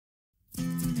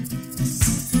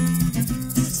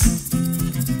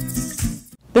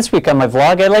This week on my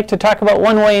vlog, I'd like to talk about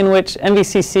one way in which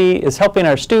MVCC is helping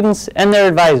our students and their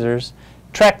advisors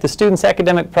track the students'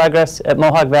 academic progress at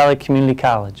Mohawk Valley Community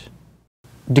College.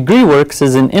 DegreeWorks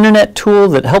is an internet tool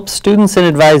that helps students and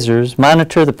advisors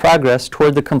monitor the progress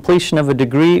toward the completion of a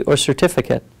degree or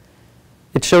certificate.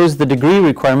 It shows the degree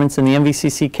requirements in the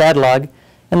MVCC catalog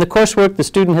and the coursework the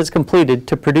student has completed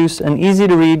to produce an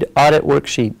easy-to-read audit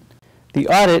worksheet. The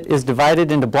audit is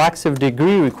divided into blocks of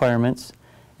degree requirements,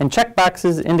 and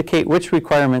checkboxes indicate which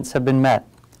requirements have been met.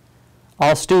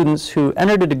 All students who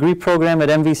entered a degree program at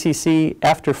MVCC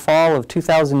after fall of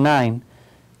 2009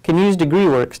 can use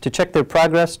DegreeWorks to check their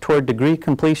progress toward degree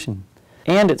completion.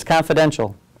 And it's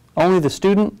confidential. Only the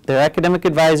student, their academic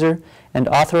advisor, and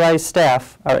authorized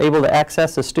staff are able to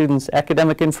access a student's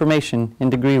academic information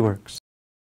in DegreeWorks.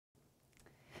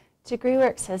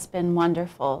 DegreeWorks has been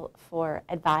wonderful for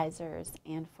advisors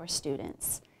and for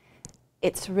students.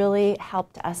 It's really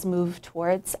helped us move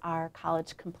towards our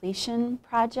college completion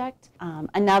project.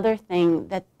 Another thing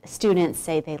that students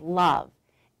say they love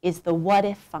is the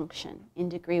what-if function in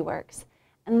DegreeWorks.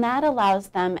 And that allows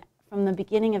them, from the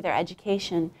beginning of their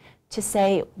education, to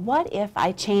say, what if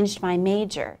I changed my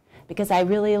major because I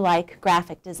really like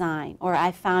graphic design, or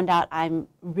I found out I'm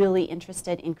really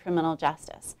interested in criminal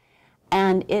justice.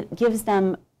 And it gives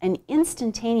them an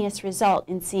instantaneous result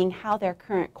in seeing how their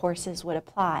current courses would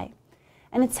apply.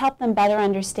 And it's helped them better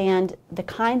understand the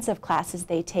kinds of classes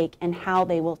they take and how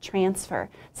they will transfer,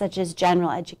 such as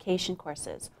general education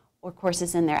courses or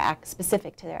courses in their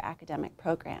specific to their academic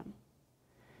program.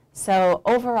 So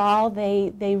overall,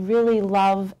 they really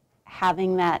love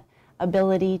having that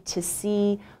ability to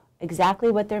see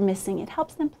exactly what they're missing. It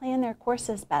helps them plan their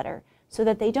courses better so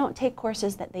that they don't take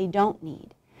courses that they don't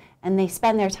need. And they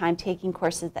spend their time taking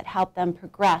courses that help them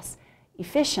progress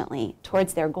efficiently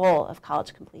towards their goal of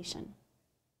college completion.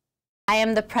 I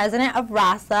am the president of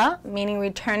RASA, meaning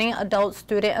Returning Adult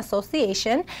Student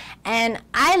Association, and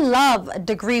I love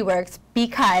DegreeWorks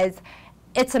because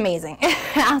it's amazing.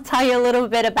 I'll tell you a little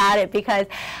bit about it because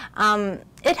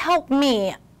it helped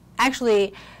me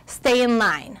actually stay in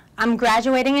line. I'm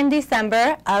graduating in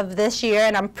December of this year,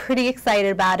 and I'm pretty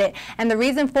excited about it. And the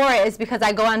reason for it is because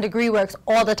I go on DegreeWorks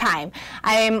all the time.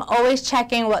 I'm always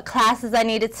checking what classes I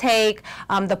need to take,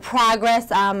 the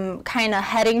progress I'm kind of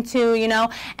heading to, you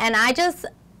know. And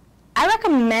I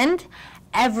recommend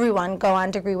everyone go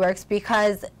on DegreeWorks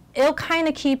because it'll kind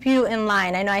of keep you in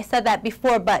line. I know I said that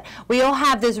before, but we all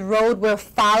have this road we're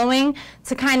following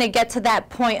to kind of get to that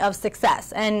point of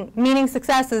success. And meaning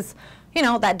success is, you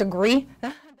know, that degree.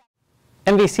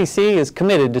 MVCC is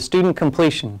committed to student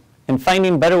completion, and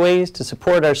finding better ways to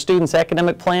support our students'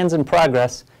 academic plans and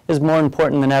progress is more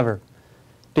important than ever.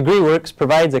 DegreeWorks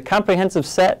provides a comprehensive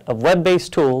set of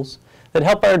web-based tools that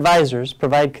help our advisors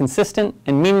provide consistent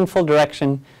and meaningful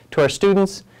direction to our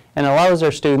students and allows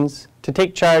our students to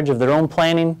take charge of their own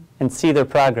planning and see their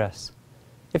progress.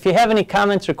 If you have any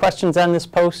comments or questions on this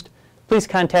post, please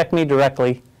contact me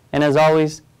directly, and as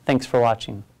always, thanks for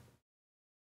watching.